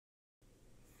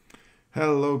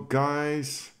Hello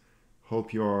guys,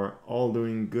 hope you are all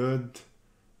doing good.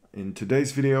 In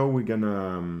today's video we're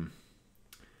gonna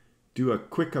do a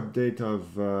quick update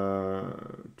of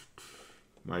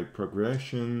my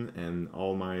progression and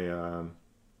all my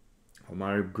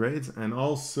upgrades, and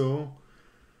also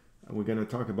we're gonna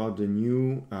talk about the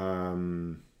new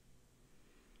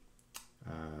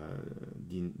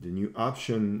the new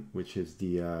option, which is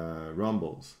the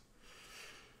rumbles.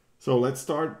 So let's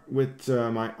start with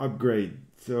my upgrade.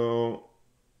 So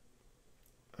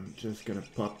I'm just gonna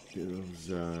pop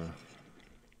those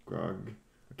grog.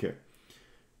 Okay.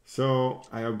 So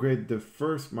I upgrade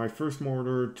my first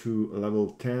mortar to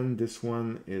level 10. This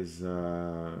one is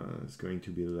going to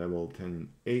be level 10 in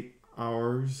 8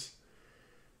 hours.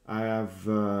 I have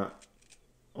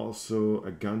also a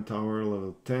gun tower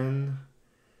level 10.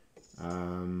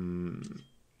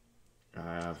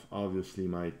 I have obviously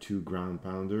my 2 ground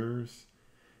pounders.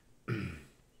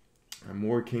 I'm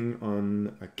working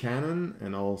on a cannon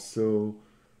and also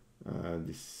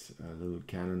this little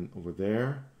cannon over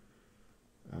there.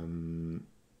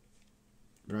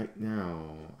 Right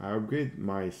now, I upgrade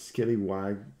my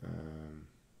Skillywag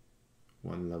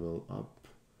one level up,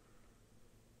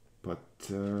 but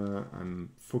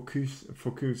I'm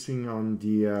focusing on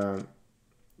the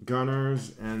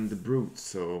gunners and the brutes.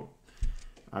 So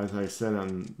as I said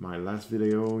on my last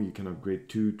video, you can upgrade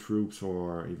 2 troops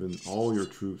or even all your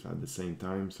troops at the same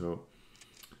time. So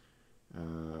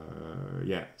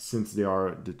yeah, since they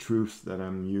are the troops that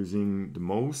I'm using the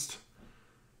most,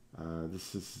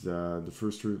 this is the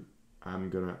first troop I'm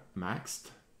gonna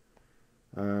max.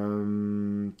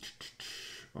 Other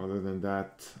than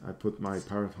that, I put my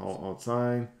pirate hall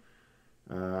outside.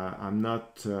 I'm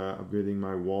not upgrading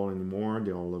my wall anymore.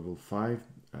 They're all level 5,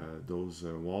 those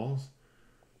walls.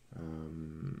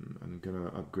 I'm gonna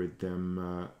upgrade them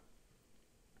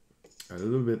a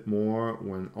little bit more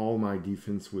when all my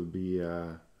defense will be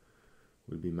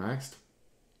maxed.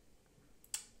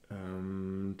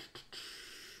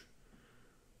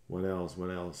 What else?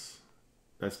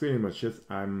 That's pretty much it.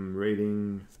 I'm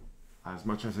raiding as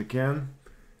much as I can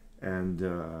and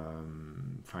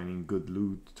finding good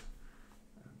loot.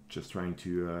 Just trying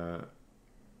to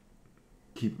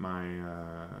keep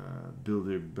my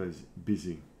builder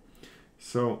busy.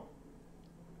 So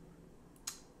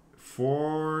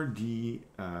for the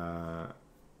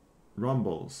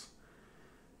rumbles,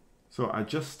 so I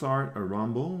just start a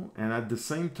rumble, and at the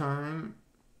same time,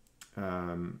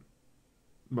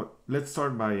 but let's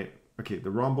start by, okay,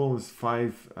 the rumble is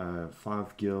five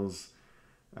guilds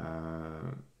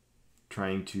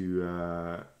trying to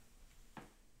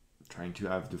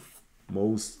have the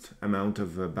most amount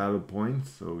of battle points.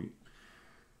 So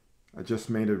I just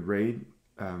made a raid.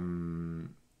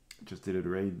 Just did a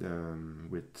raid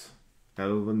with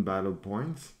 11 battle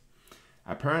points.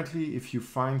 Apparently, if you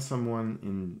find someone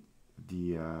in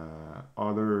the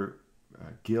other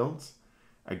guilds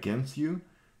against you,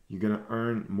 you're gonna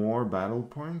earn more battle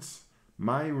points.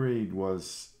 My raid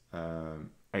was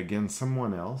against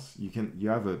someone else. You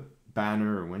have a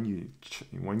banner when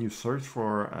you search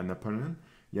for an opponent.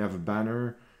 You have a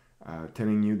banner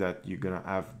telling you that you're gonna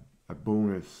have a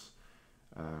bonus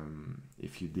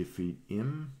if you defeat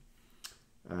him,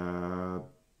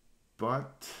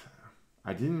 but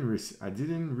I didn't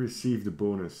receive the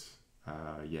bonus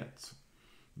yet.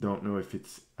 Don't know if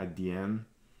it's at the end,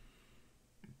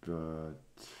 but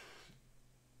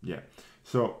yeah.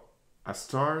 So I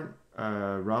start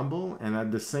rumble, and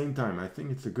at the same time, I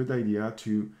think it's a good idea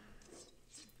to,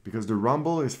 because the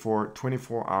rumble is for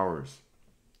 24 hours.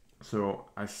 So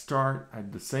I start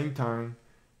at the same time.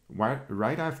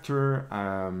 Right after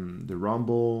the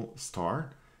rumble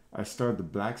start, I start the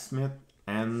blacksmith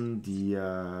and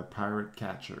the pirate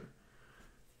catcher.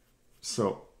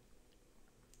 So,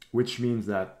 which means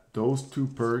that those 2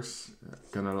 perks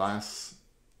gonna last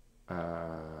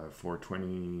for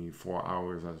 24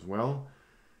 hours as well.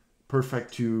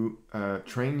 Perfect to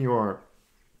train your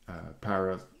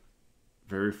pirate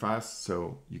very fast,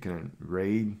 so you can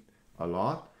raid a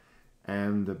lot.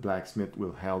 And the blacksmith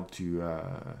will help to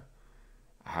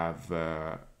have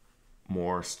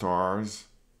more stars,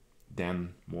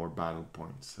 then more battle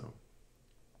points. So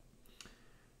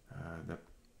that's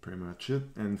pretty much it.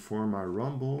 And for my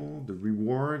rumble, the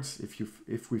rewards,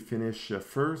 if we finish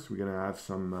first, we're gonna have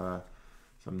some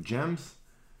gems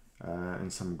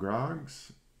and some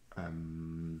grogs.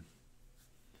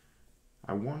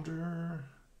 I wonder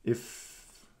if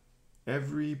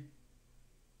every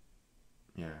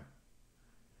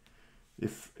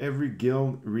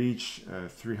guild reach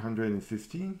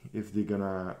 350, if they're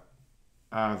gonna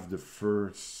have the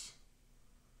first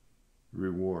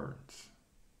rewards.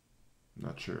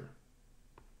 Not sure.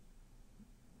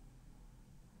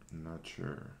 Not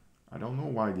sure. I don't know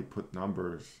why they put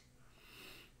numbers.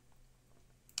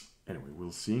 Anyway,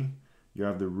 we'll see. You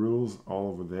have the rules all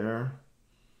over there.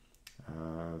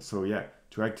 So yeah,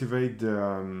 to activate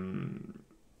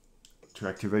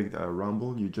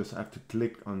Rumble, you just have to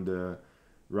click on the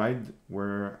right,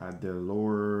 where at the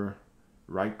lower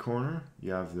right corner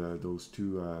you have those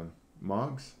two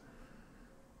mugs,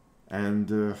 and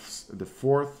the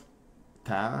fourth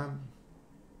tab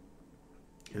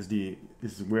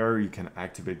is where you can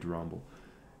activate the Rumble,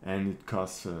 and it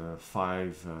costs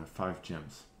five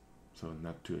gems, so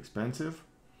not too expensive.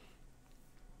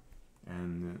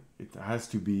 And it has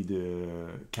to be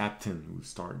the captain who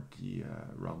start the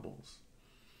rumbles.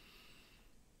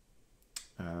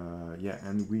 Yeah,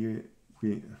 and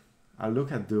I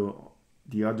look at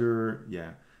the other.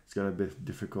 Yeah, it's gonna be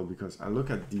difficult because I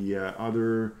look at the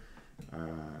other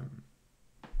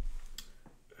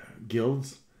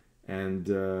guilds, and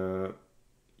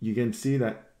you can see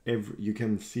that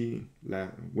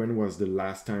when was the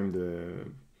last time the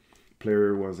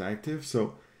player was active.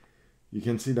 So you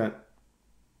can see that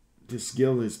this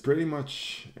guild is pretty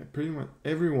much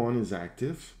everyone is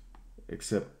active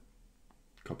except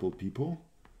a couple people.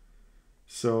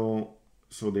 So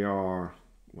there are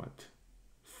what,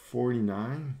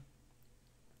 49.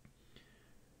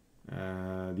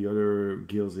 The other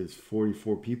guilds is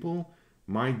 44 people.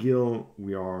 My guild,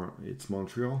 it's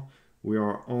Montreal. We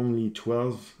are only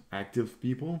 12 active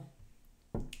people.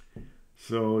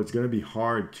 So it's gonna be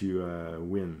hard to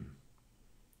win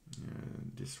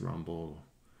this rumble.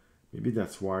 Maybe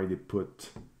that's why they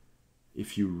put,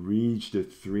 if you reach the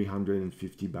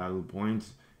 350 battle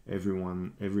points,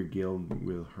 every guild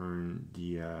will earn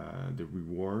the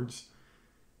rewards.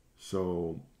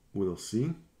 So we'll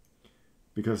see,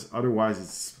 because otherwise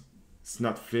it's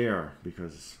not fair,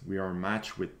 because we are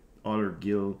matched with other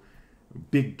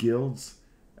big guilds,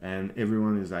 and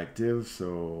everyone is active,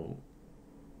 so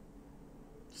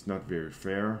it's not very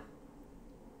fair.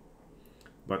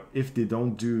 But if they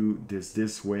don't do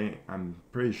this way, I'm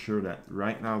pretty sure that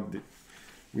right now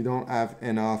we don't have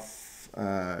enough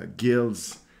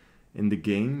guilds in the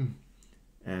game,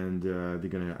 and they're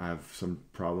gonna have some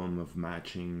problem of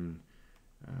matching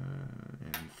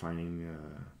and finding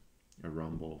a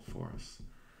rumble for us.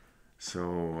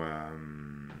 So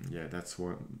yeah, that's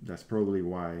probably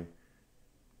why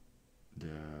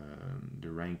the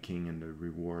ranking and the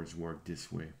rewards work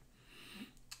this way.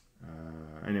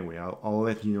 Anyway, I'll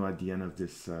let you know at the end of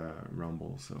this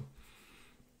rumble. So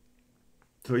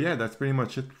yeah, that's pretty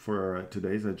much it for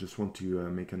today's. I just want to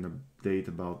make an update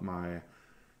about my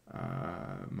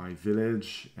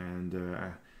village, and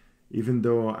even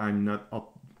though I'm not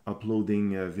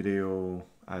uploading a video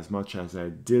as much as I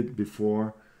did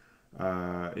before,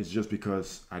 it's just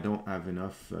because I don't have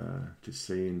enough to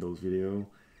say in those videos.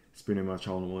 It's pretty much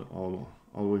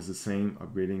always the same,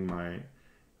 upgrading my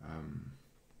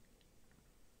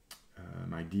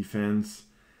my defense,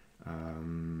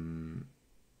 and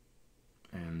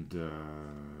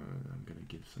I'm gonna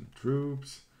give some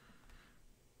troops,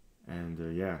 and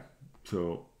yeah,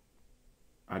 so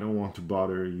I don't want to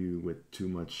bother you with too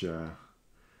much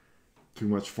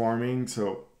farming.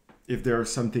 So if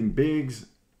there's something big,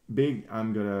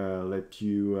 I'm gonna let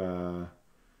you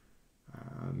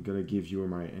I'm gonna give you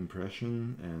my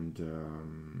impression, and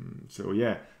so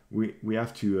yeah, we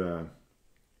have to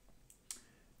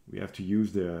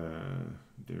use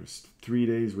there's 3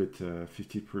 days with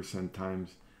 50%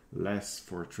 times less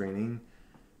for training,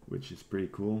 which is pretty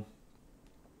cool.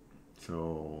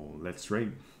 So let's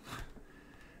trade.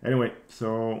 Anyway,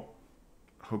 so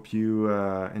hope you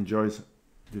enjoy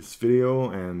this video,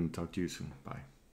 and talk to you soon. Bye.